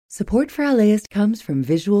Support for LAist comes from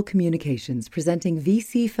Visual Communications, presenting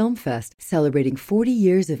VC Film Fest, celebrating 40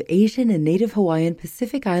 years of Asian and Native Hawaiian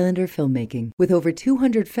Pacific Islander filmmaking, with over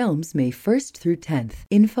 200 films May 1st through 10th.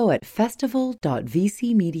 Info at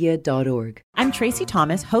festival.vcmedia.org. I'm Tracy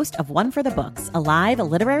Thomas, host of One for the Books, a live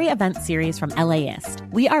literary event series from LAist.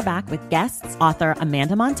 We are back with guests, author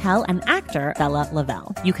Amanda Montell and actor Bella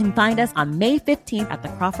Lavelle. You can find us on May 15th at the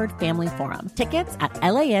Crawford Family Forum. Tickets at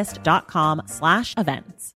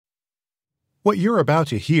laist.com/events. What you're about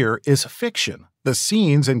to hear is fiction. The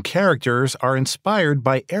scenes and characters are inspired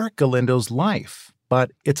by Eric Galindo's life,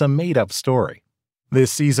 but it's a made-up story.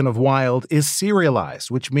 This season of Wild is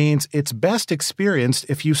serialized, which means it's best experienced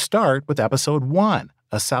if you start with Episode 1,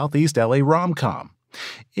 a Southeast LA rom-com.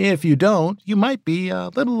 If you don't, you might be a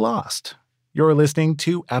little lost. You're listening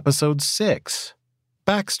to Episode 6,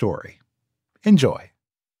 Backstory. Enjoy.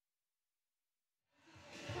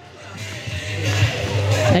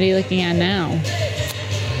 What are you looking at now?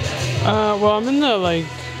 Well, I'm in the,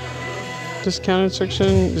 discounted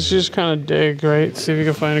section. It's just kind of dig, right? See if you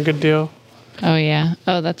can find a good deal. Oh, yeah.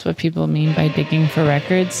 Oh, that's what people mean by digging for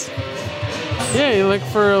records? Yeah, you look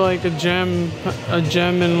for, a gem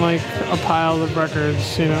in, a pile of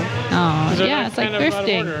records, you know? Oh, yeah, it's like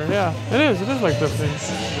thrifting. Yeah, it is like thrifting.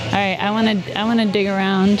 All right, I want to dig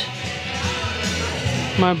around.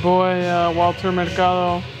 My boy, Walter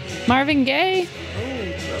Mercado. Marvin Gaye.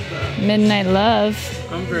 Midnight Love.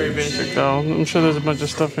 I'm very basic, though. I'm sure there's a bunch of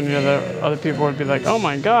stuff in here that other people would be like, oh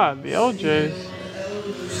my god, the LJs.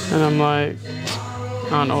 And I'm like, I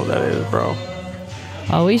don't know what that is, bro.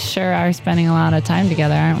 Well, we sure are spending a lot of time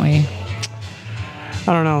together, aren't we?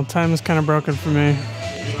 I don't know. Time is kind of broken for me.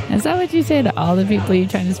 Is that what you say to all the people you're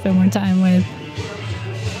trying to spend more time with?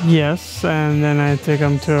 Yes, and then I take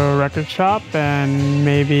them to a record shop and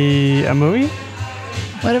maybe a movie.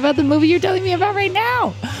 What about the movie you're telling me about right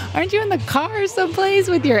now? Aren't you in the car someplace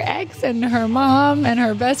with your ex and her mom and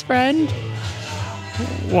her best friend?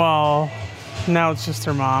 Well, now it's just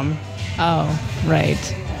her mom. Oh, right.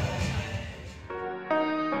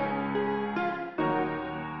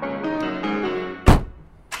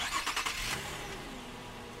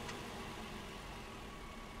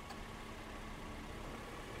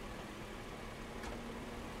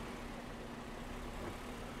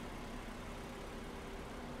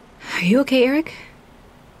 Are you okay, Eric?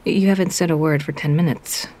 You haven't said a word for 10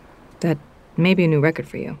 minutes. That may be a new record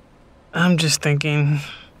for you. I'm just thinking.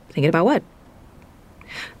 Thinking about what?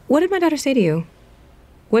 What did my daughter say to you?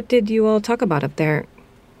 What did you all talk about up there?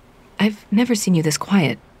 I've never seen you this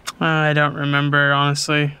quiet. I don't remember,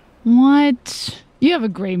 honestly. What? You have a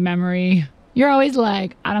great memory. You're always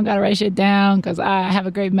like, I don't gotta write shit down because I have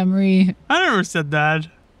a great memory. I never said that.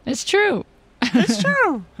 It's true. It's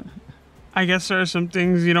true. I guess there are some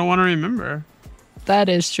things you don't want to remember. That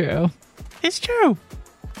is true. It's true.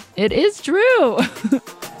 It is true.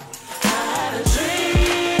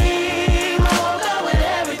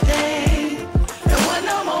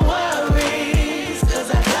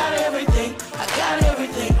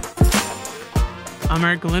 I'm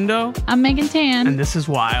Eric Galindo. I'm Megan Tan. And this is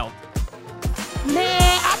Wild.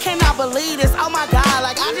 Man, I cannot believe this. Oh my God.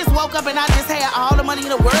 I just woke up and I just had all the money in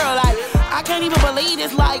the world. I can't even believe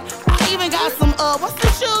this. I even got some, what's the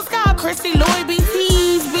shoes called? Christy, Louis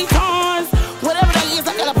VTs, Vuittons, whatever they is.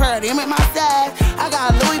 I got a pair of them in my stash. I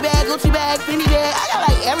got a Louis bag, Gucci bag, Fendi bag. I got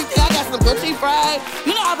everything. I got some Gucci frame.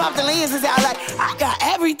 You know, I popped the lenses out. I got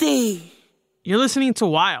everything. You're listening to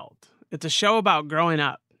Wild. It's a show about growing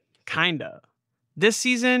up. Kinda. This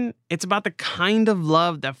season, it's about the kind of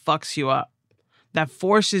love that fucks you up, that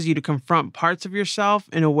forces you to confront parts of yourself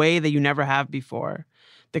in a way that you never have before.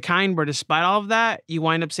 The kind where, despite all of that, you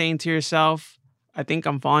wind up saying to yourself, I think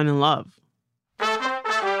I'm falling in love.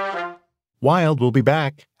 Wild will be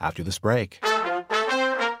back after this break.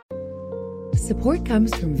 Support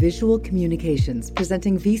comes from Visual Communications,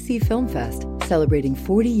 presenting VC Film Fest, celebrating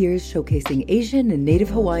 40 years showcasing Asian and Native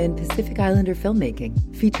Hawaiian Pacific Islander filmmaking,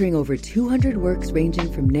 featuring over 200 works ranging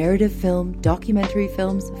from narrative film, documentary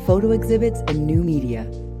films, photo exhibits, and new media.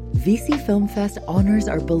 VC Film Fest honors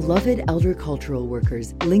our beloved elder cultural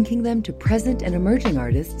workers, linking them to present and emerging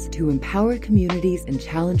artists to empower communities and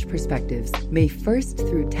challenge perspectives. May 1st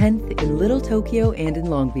through 10th in Little Tokyo and in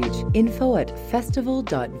Long Beach. Info at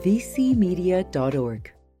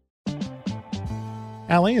festival.vcmedia.org.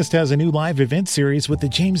 LAist has a new live event series with the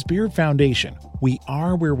James Beard Foundation. We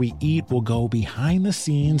Are Where We Eat will go behind the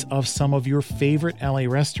scenes of some of your favorite LA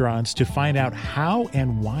restaurants to find out how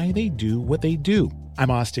and why they do what they do. I'm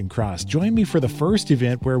Austin Cross. Join me for the first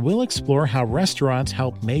event where we'll explore how restaurants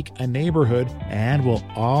help make a neighborhood, and we'll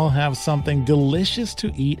all have something delicious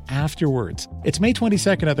to eat afterwards. It's May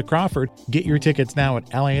 22nd at the Crawford. Get your tickets now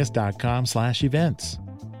at las.com/events.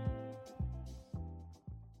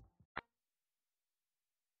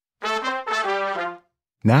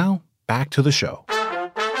 Now, back to the show.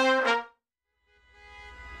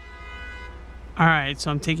 All right,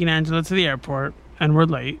 so I'm taking Angela to the airport, and we're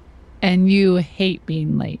late. And you hate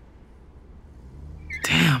being late.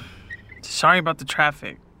 Damn. Sorry about the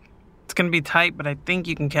traffic. It's gonna be tight, but I think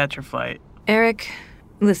you can catch your flight. Eric,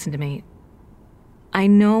 listen to me. I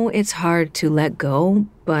know it's hard to let go,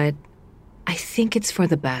 but I think it's for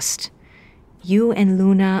the best. You and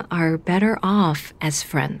Luna are better off as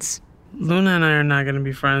friends. Luna and I are not gonna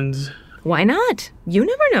be friends. Why not? You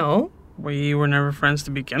never know. We were never friends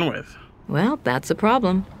to begin with. Well, that's a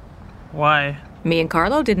problem. Why? Me and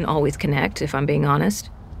Carlo didn't always connect, if I'm being honest.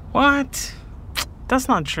 What? That's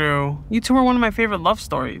not true. You two were one of my favorite love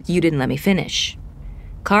stories. You didn't let me finish.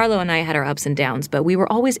 Carlo and I had our ups and downs, but we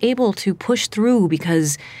were always able to push through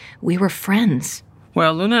because we were friends.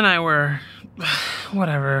 Well, Luna and I were...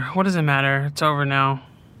 Whatever. What does it matter? It's over now.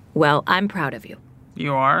 Well, I'm proud of you.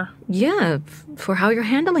 You are? Yeah, for how you're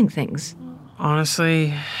handling things.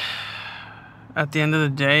 Honestly, at the end of the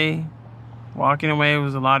day, walking away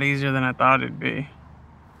was a lot easier than I thought it'd be.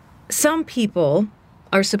 Some people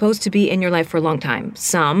are supposed to be in your life for a long time.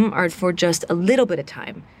 Some are for just a little bit of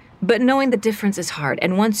time. But knowing the difference is hard.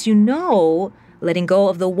 And once you know, letting go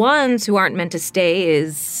of the ones who aren't meant to stay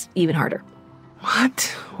is even harder.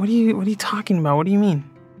 What? What are you talking about? What do you mean?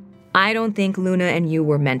 I don't think Luna and you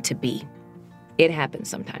were meant to be. It happens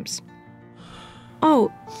sometimes.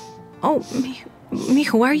 Oh,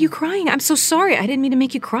 Mijo, why are you crying? I'm so sorry. I didn't mean to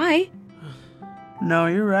make you cry. No,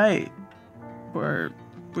 you're right.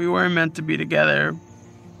 We weren't meant to be together.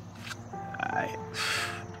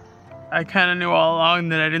 I kind of knew all along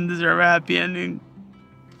that I didn't deserve a happy ending.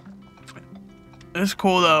 It's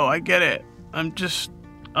cool though, I get it. I'm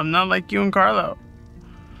not like you and Carlo.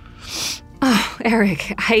 Oh,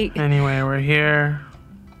 Eric, Anyway, we're here.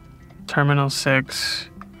 Terminal 6.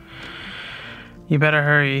 You better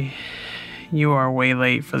hurry. You are way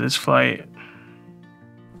late for this flight.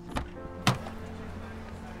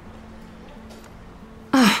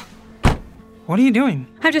 What are you doing?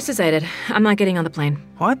 I've just decided I'm not getting on the plane.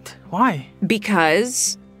 What? Why?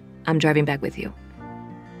 Because I'm driving back with you.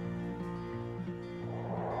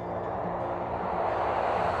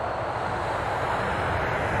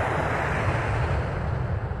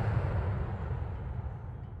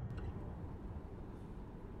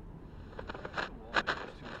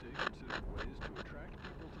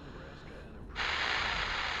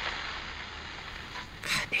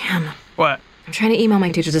 Damn. What? I'm trying to email my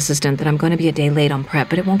teacher's assistant that I'm going to be a day late on prep,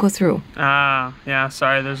 but it won't go through. Yeah,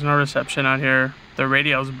 sorry, there's no reception out here. The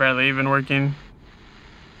radio's barely even working.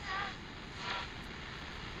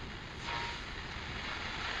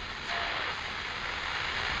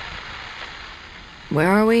 Where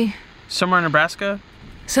are we? Somewhere in Nebraska.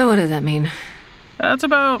 So what does that mean? That's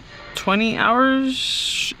about 20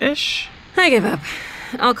 hours-ish. I give up.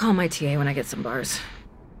 I'll call my TA when I get some bars.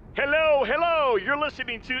 Hello, you're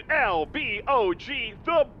listening to LBOG,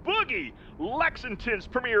 The Boogie, Lexington's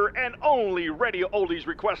premier and only radio oldies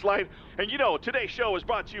request line. And you know, today's show is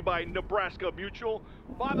brought to you by Nebraska Mutual.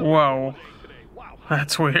 Whoa,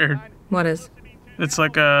 that's weird. What is? It's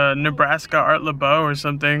like a Nebraska Art Laboe or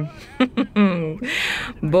something.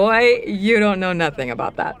 Boy, you don't know nothing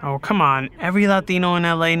about that. Oh, come on. Every Latino in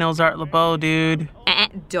LA knows Art Laboe, dude.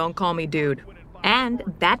 Don't call me dude. And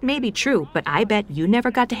that may be true, but I bet you never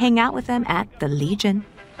got to hang out with them at the Legion.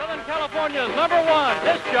 Southern California's #1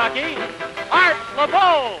 disc jockey, Art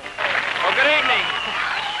Laboe. Well, good evening.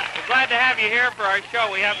 We're glad to have you here for our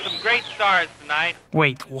show. We have some great stars tonight.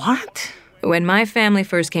 Wait, what? When my family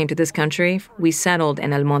first came to this country, we settled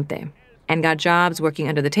in El Monte and got jobs working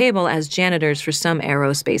under the table as janitors for some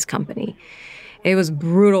aerospace company. It was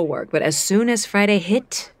brutal work, but as soon as Friday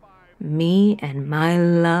hit, me and my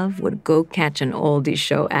love would go catch an oldies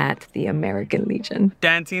show at the American Legion.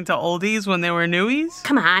 Dancing to oldies when they were newies?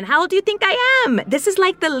 Come on, how old do you think I am? This is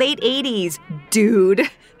like the late 80s, dude.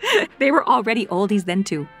 They were already oldies then,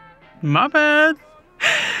 too. My bad.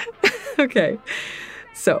 Okay,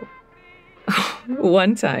 so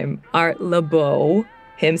one time, Art Laboe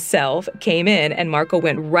himself came in and Marco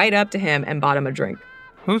went right up to him and bought him a drink.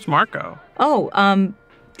 Who's Marco? Oh,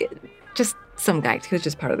 just some guy. He was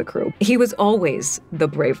just part of the crew. He was always the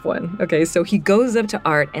brave one, okay? So he goes up to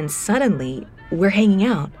Art, and suddenly we're hanging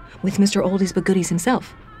out with Mr. Oldies but Goodies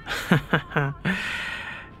himself.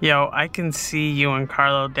 Yo, I can see you and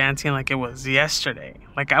Carlo dancing like it was yesterday.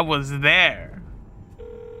 Like I was there.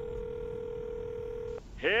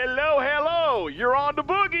 Hello. You're on the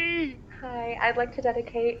boogie. Hi, I'd like to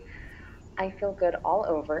dedicate I Feel Good All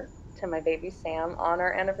Over to my baby Sam on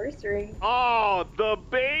our anniversary. Oh, the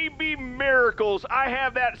Baby Miracles. I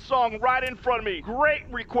have that song right in front of me. Great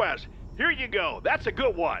request. Here you go. That's a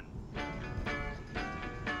good one.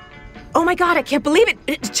 Oh my God, I can't believe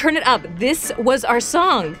it. Turn it up. This was our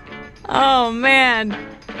song. Oh, man.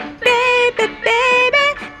 Baby,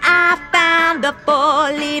 I found the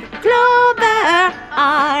 4-leaf clover.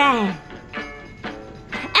 All right.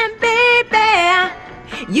 And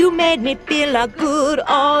baby, you made me feel good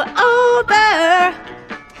all over.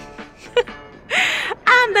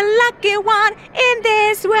 I'm the lucky one in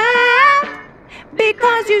this world.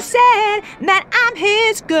 Because you said that I'm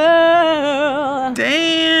his girl.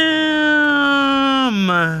 Damn.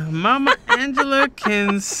 Mama Angela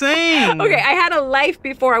can sing. Okay, I had a life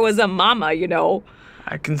before I was a mama, you know.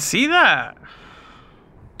 I can see that.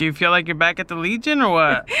 Do you feel like you're back at the Legion or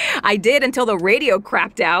what? I did until the radio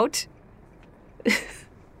crapped out.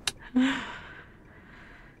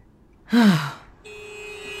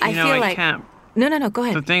 I feel like... can't. No, go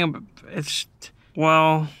ahead. The thing, it's...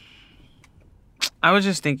 Well... I was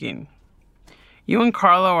just thinking, you and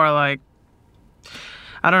Carlo are like,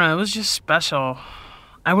 I don't know, it was just special.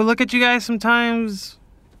 I would look at you guys sometimes,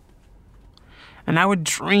 and I would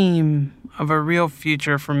dream of a real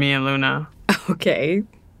future for me and Luna. Okay,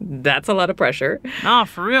 that's a lot of pressure. Nah,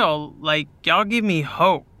 for real, like, y'all give me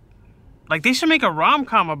hope. Like, they should make a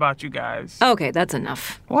rom-com about you guys. Okay, that's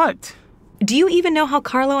enough. What? Do you even know how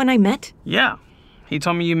Carlo and I met? Yeah. He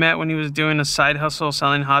told me you met when he was doing a side hustle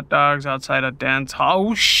selling hot dogs outside a dance hall.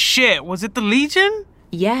 Oh, shit. Was it the Legion?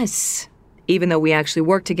 Yes. Even though we actually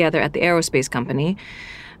worked together at the aerospace company.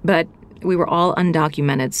 But we were all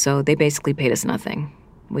undocumented, so they basically paid us nothing.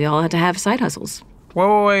 We all had to have side hustles.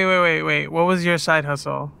 Whoa, wait. What was your side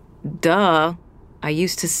hustle? Duh. I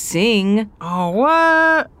used to sing. Oh,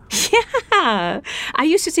 what? Yeah. I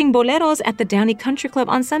used to sing boleros at the Downey Country Club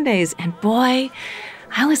on Sundays. And boy...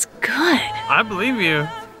 I was good. I believe you.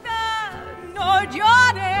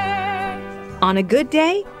 On a good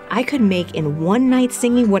day, I could make in one night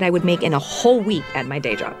singing what I would make in a whole week at my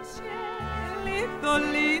day job.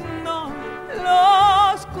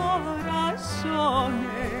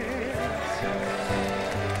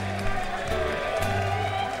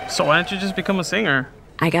 So why don't you just become a singer?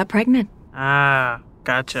 I got pregnant. Ah,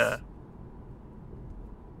 gotcha.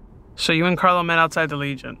 So you and Carlo met outside the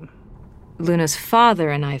Legion. Luna's father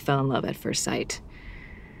and I fell in love at first sight.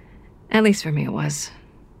 At least for me it was.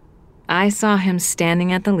 I saw him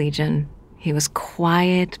standing at the Legion. He was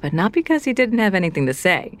quiet, but not because he didn't have anything to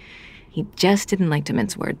say. He just didn't like to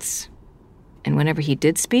mince words. And whenever he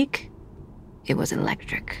did speak, it was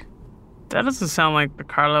electric. That doesn't sound like the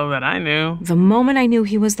Carlo that I knew. The moment I knew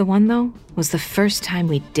he was the one, though, was the first time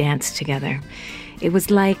we danced together. It was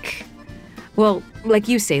like, well, like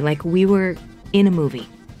you say, like we were in a movie.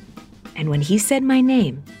 And when he said my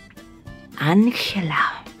name,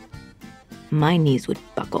 Angela, my knees would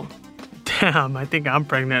buckle. Damn, I think I'm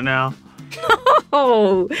pregnant now.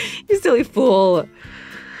 Oh, you silly fool.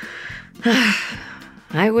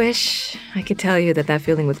 I wish I could tell you that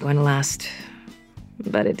feeling was going to last,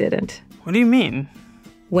 but it didn't. What do you mean?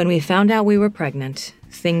 When we found out we were pregnant,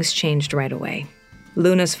 things changed right away.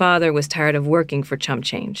 Luna's father was tired of working for chump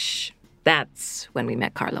change. That's when we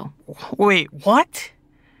met Carlo. Wait, what?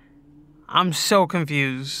 I'm so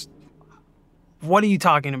confused. What are you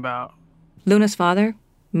talking about? Luna's father,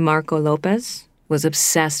 Marco Lopez, was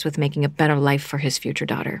obsessed with making a better life for his future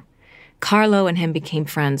daughter. Carlo and him became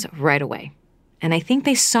friends right away. And I think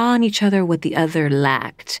they saw in each other what the other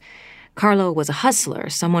lacked. Carlo was a hustler,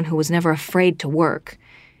 someone who was never afraid to work.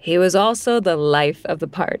 He was also the life of the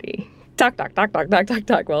party. Talk.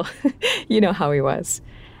 Well, you know how he was.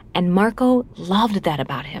 And Marco loved that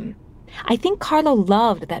about him. I think Carlo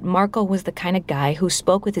loved that Marco was the kind of guy who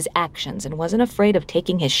spoke with his actions and wasn't afraid of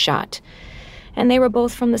taking his shot. And they were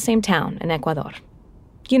both from the same town in Ecuador.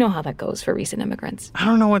 You know how that goes for recent immigrants. I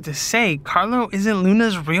don't know what to say. Carlo isn't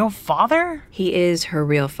Luna's real father? He is her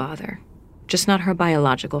real father, just not her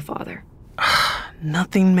biological father.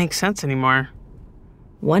 Nothing makes sense anymore.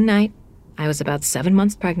 One night, I was about 7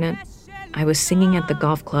 months pregnant. I was singing at the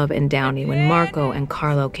golf club in Downey when Marco and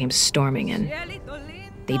Carlo came storming in.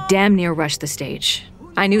 They damn near rushed the stage.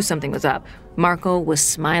 I knew something was up. Marco was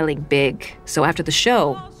smiling big, so after the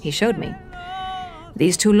show, he showed me.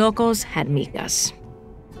 These two locos had micas.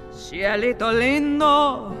 Cielito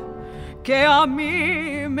lindo, que a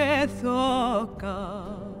mí me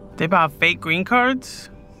toca. They bought fake green cards?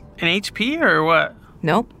 An HP or what?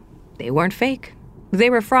 Nope, they weren't fake. They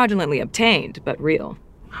were fraudulently obtained, but real.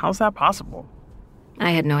 How's that possible?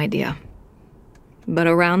 I had no idea. But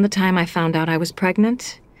around the time I found out I was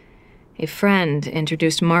pregnant, a friend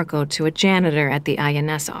introduced Marco to a janitor at the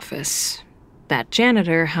INS office. That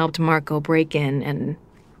janitor helped Marco break in and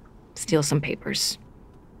steal some papers.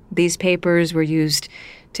 These papers were used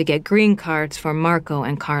to get green cards for Marco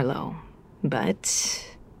and Carlo. But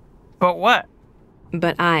what?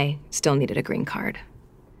 But I still needed a green card.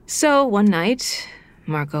 So one night,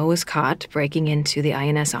 Marco was caught breaking into the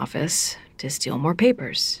INS office to steal more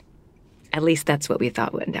papers. At least that's what we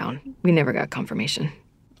thought went down. We never got confirmation.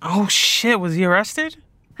 Oh shit, was he arrested?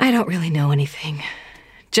 I don't really know anything.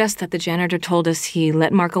 Just that the janitor told us he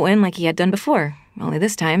let Marco in like he had done before. Only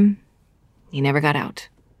this time, he never got out.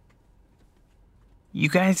 You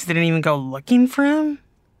guys didn't even go looking for him?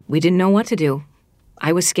 We didn't know what to do.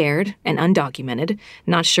 I was scared and undocumented,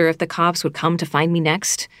 not sure if the cops would come to find me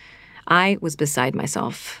next. I was beside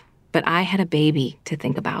myself, but I had a baby to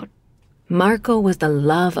think about. Marco was the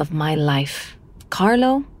love of my life.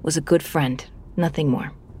 Carlo was a good friend, nothing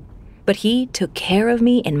more. But he took care of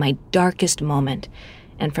me in my darkest moment,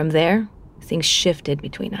 and from there, things shifted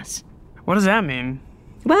between us. What does that mean?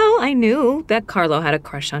 Well, I knew that Carlo had a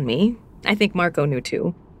crush on me. I think Marco knew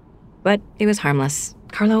too. But it was harmless.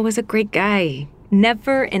 Carlo was a great guy.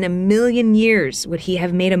 Never in a million years would he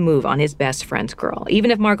have made a move on his best friend's girl.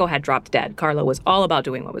 Even if Marco had dropped dead, Carlo was all about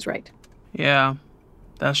doing what was right. Yeah,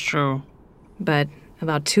 that's true. But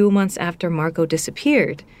about 2 months after Marco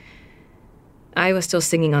disappeared, I was still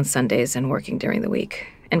singing on Sundays and working during the week.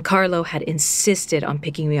 And Carlo had insisted on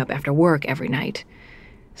picking me up after work every night.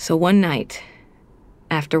 So one night,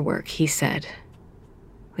 after work, he said,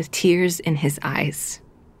 with tears in his eyes,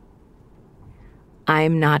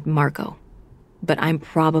 "I'm not Marco, but I'm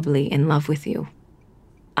probably in love with you."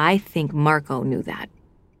 I think Marco knew that.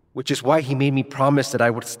 Which is why he made me promise that I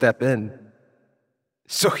would step in.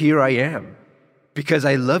 So here I am. Because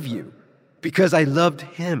I love you. Because I loved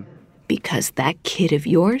him. Because that kid of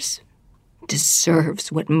yours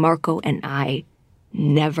deserves what Marco and I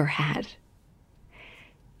never had.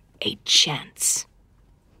 A chance.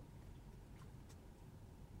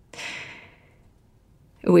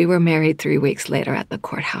 We were married 3 weeks later at the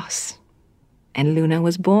courthouse. And Luna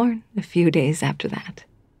was born a few days after that.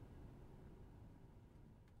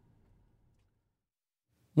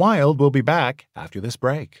 Wild will be back after this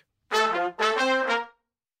break.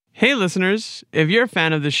 Hey listeners, if you're a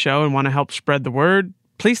fan of this show and want to help spread the word,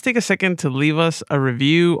 please take a second to leave us a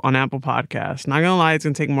review on Apple Podcasts. Not gonna lie, it's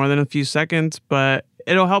gonna take more than a few seconds, but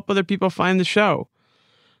it'll help other people find the show.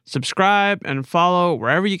 Subscribe and follow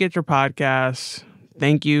wherever you get your podcasts.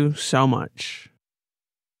 Thank you so much.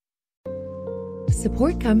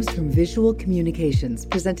 Support comes from Visual Communications,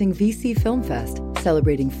 presenting VC Film Fest,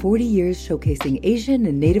 celebrating 40 years showcasing Asian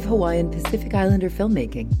and Native Hawaiian Pacific Islander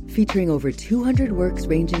filmmaking, featuring over 200 works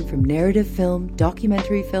ranging from narrative film,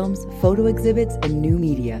 documentary films, photo exhibits, and new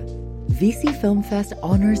media. VC Film Fest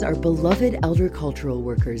honors our beloved elder cultural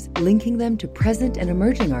workers, linking them to present and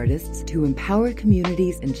emerging artists to empower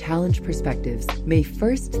communities and challenge perspectives. May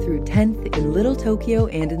 1st through 10th in Little Tokyo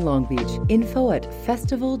and in Long Beach. Info at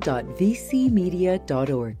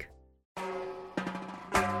festival.vcmedia.org.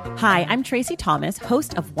 Hi, I'm Tracy Thomas,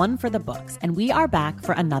 host of One for the Books, and we are back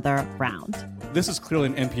for another round. This is clearly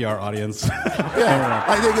an NPR audience. Yeah,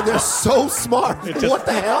 I think they're so smart. What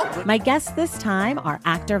the hell? My guests this time are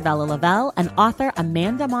actor Bella Lavelle and author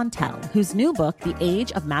Amanda Montell, whose new book, The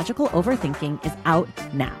Age of Magical Overthinking, is out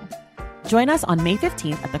now. Join us on May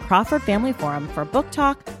 15th at the Crawford Family Forum for book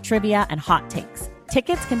talk, trivia, and hot takes.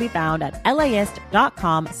 Tickets can be found at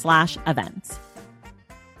laist.com/events.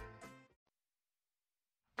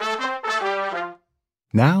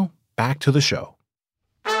 Now, back to the show.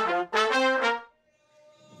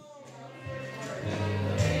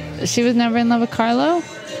 She was never in love with Carlo?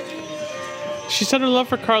 She said her love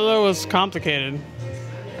for Carlo was complicated.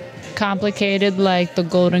 Complicated like the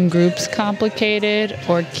Golden Groups complicated,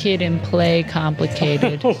 or Kid and Play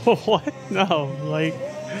complicated? What? No, like...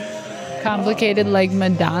 Complicated like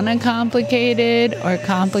Madonna complicated, or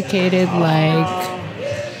complicated like...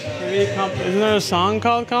 Isn't there a song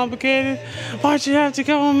called Complicated? Why'd you have to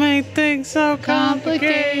go and make things so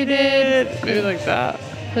complicated? Maybe like that.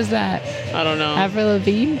 Who's that? I don't know. Avril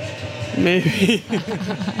Lavigne? Maybe.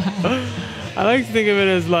 I like to think of it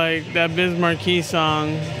as like that Biz Marquee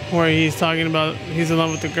song where he's talking about he's in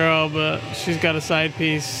love with the girl, but she's got a side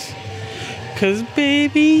piece. 'Cause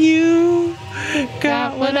baby, you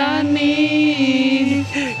got what I need.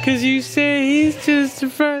 'Cause you say he's just a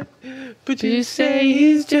friend, but you say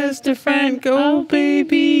he's just a friend. Oh,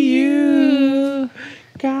 baby, you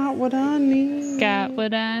got what I need. Got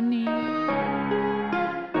what I need.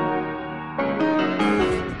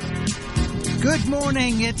 Good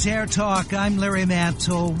morning, it's Air Talk. I'm Larry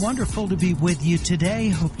Mantle. Wonderful to be with you today.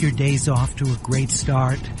 Hope your day's off to a great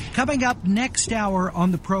start. Coming up next hour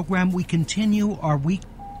on the program, we continue our week.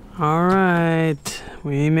 All right,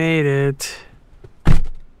 we made it.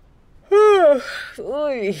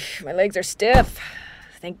 Oy, my legs are stiff.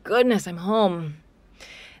 Thank goodness I'm home.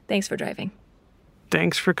 Thanks for driving.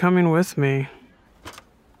 Thanks for coming with me.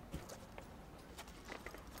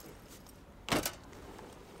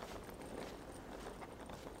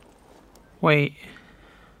 Wait,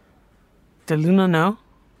 did Luna know?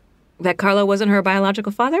 That Carlo wasn't her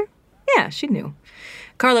biological father? Yeah, she knew.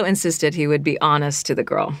 Carlo insisted he would be honest to the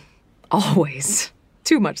girl. Always.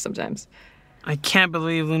 Too much sometimes. I can't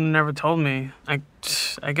believe Luna never told me. I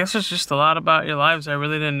guess there's just a lot about your lives I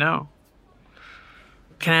really didn't know.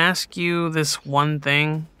 Can I ask you this one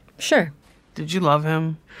thing? Sure. Did you love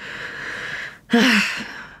him?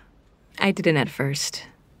 I didn't at first.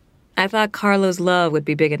 I thought Carlo's love would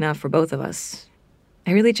be big enough for both of us.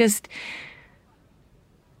 This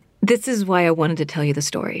is why I wanted to tell you the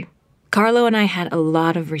story. Carlo and I had a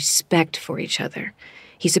lot of respect for each other.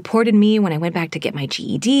 He supported me when I went back to get my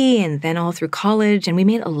GED and then all through college, and we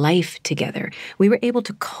made a life together. We were able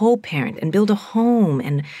to co-parent and build a home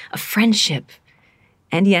and a friendship.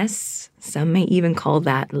 And yes, some may even call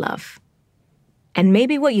that love. And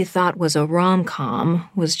maybe what you thought was a rom-com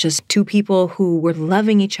was just two people who were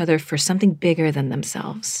loving each other for something bigger than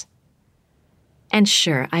themselves. And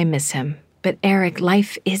sure, I miss him. But Eric,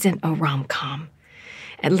 life isn't a rom-com.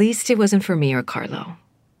 At least it wasn't for me or Carlo.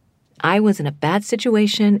 I was in a bad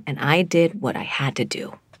situation, and I did what I had to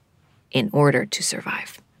do in order to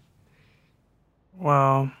survive.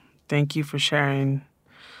 Well, thank you for sharing.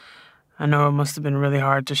 I know it must have been really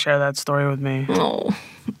hard to share that story with me. Oh,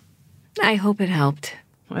 I hope it helped.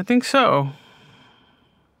 I think so.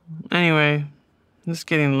 Anyway, it's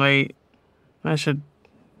getting late. I should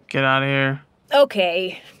get out of here.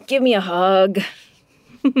 Okay, give me a hug.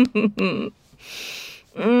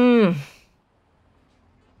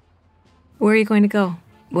 Where are you going to go?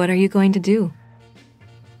 What are you going to do?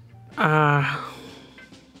 I'm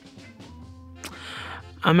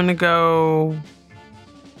gonna go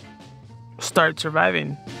start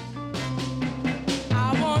surviving.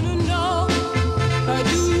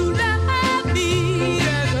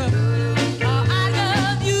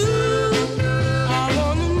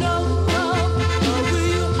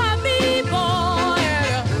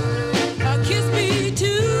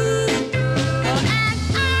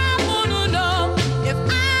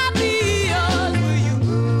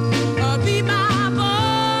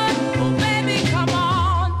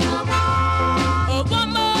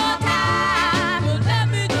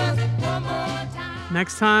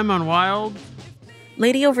 Next time on Wild.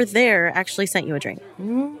 Lady over there actually sent you a drink.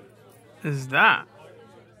 Who is that?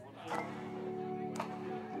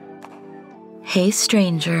 Hey,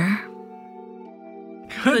 stranger.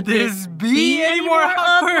 Could this be any more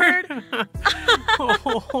awkward?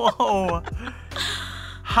 Whoa.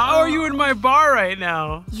 How are you in my bar right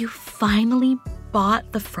now? You finally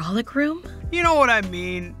bought the Frolic Room? You know what I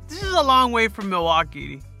mean. This is a long way from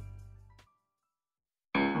Milwaukee.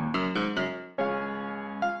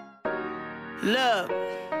 Look,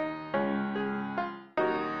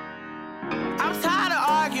 I'm tired of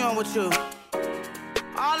arguing with you.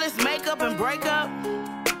 All this makeup and breakup.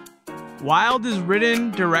 Wild is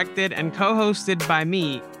written, directed, and co-hosted by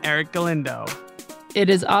me, Eric Galindo.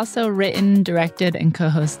 It is also written, directed, and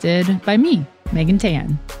co-hosted by me, Megan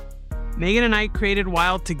Tan. Megan and I created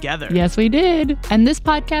Wild together. Yes, we did. And this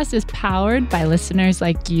podcast is powered by listeners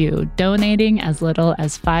like you, donating as little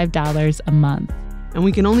as $5 a month. And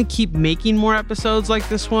we can only keep making more episodes like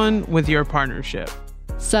this one with your partnership.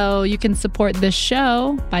 So you can support this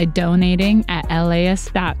show by donating at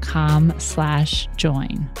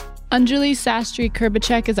LAist.com/join. Anjali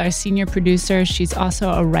Sastry-Kurbacek is our senior producer. She's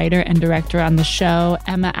also a writer and director on the show.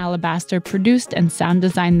 Emma Alabaster produced and sound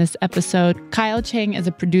designed this episode. Kyle Chang is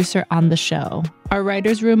a producer on the show. Our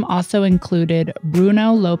writer's room also included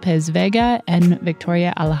Bruno Lopez Vega and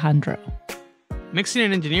Victoria Alejandro. Mixing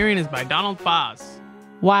and engineering is by Donald Paz.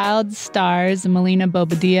 Wild stars Melina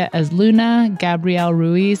Bobadilla as Luna, Gabrielle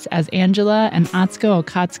Ruiz as Angela, and Atsuko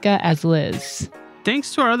Okatsuka as Liz.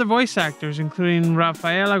 Thanks to our other voice actors, including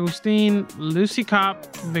Rafael Agustin, Lucy Kopp,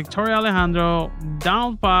 Victoria Alejandro,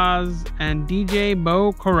 Donald Paz, and DJ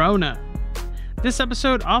Bo Corona. This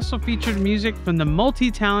episode also featured music from the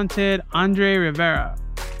multi-talented Andre Rivera.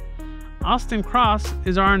 Austin Cross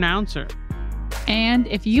is our announcer. And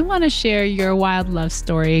if you want to share your wild love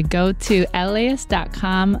story, go to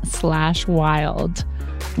LAist.com/wild.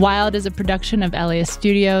 Wild is a production of LAist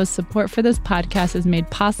Studios. Support for this podcast is made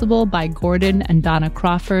possible by Gordon and Donna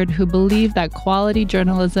Crawford, who believe that quality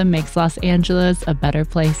journalism makes Los Angeles a better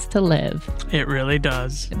place to live. It really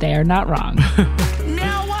does. They are not wrong.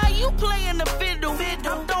 Now why you playing the fiddle?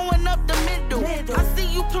 I'm throwing up the middle. I see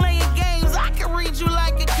you playing games. I can read you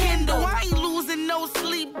like a Kindle. I ain't losing no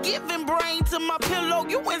sleep, giving brain to my pillow.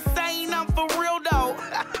 You insane? I'm for real though.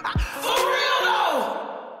 For real though.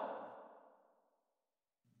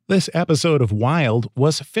 This episode of Wild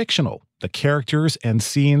was fictional. The characters and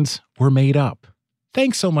scenes were made up.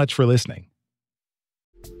 Thanks so much for listening.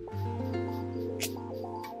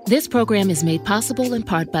 This program is made possible in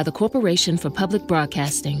part by the Corporation for Public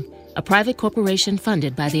Broadcasting, a private corporation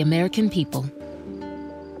funded by the American people.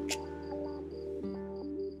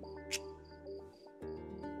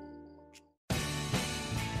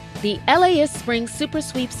 The LAist Spring Super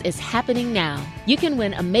Sweeps is happening now. You can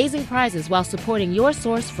win amazing prizes while supporting your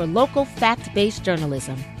source for local fact-based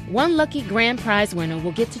journalism. One lucky grand prize winner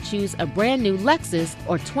will get to choose a brand new Lexus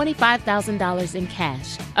or $25,000 in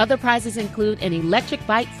cash. Other prizes include an electric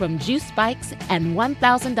bike from Juice Bikes and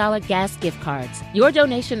 $1,000 gas gift cards. Your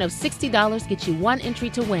donation of $60 gets you one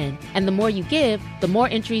entry to win, and the more you give, the more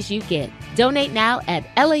entries you get. Donate now at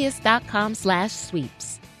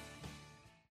LAist.com/sweeps.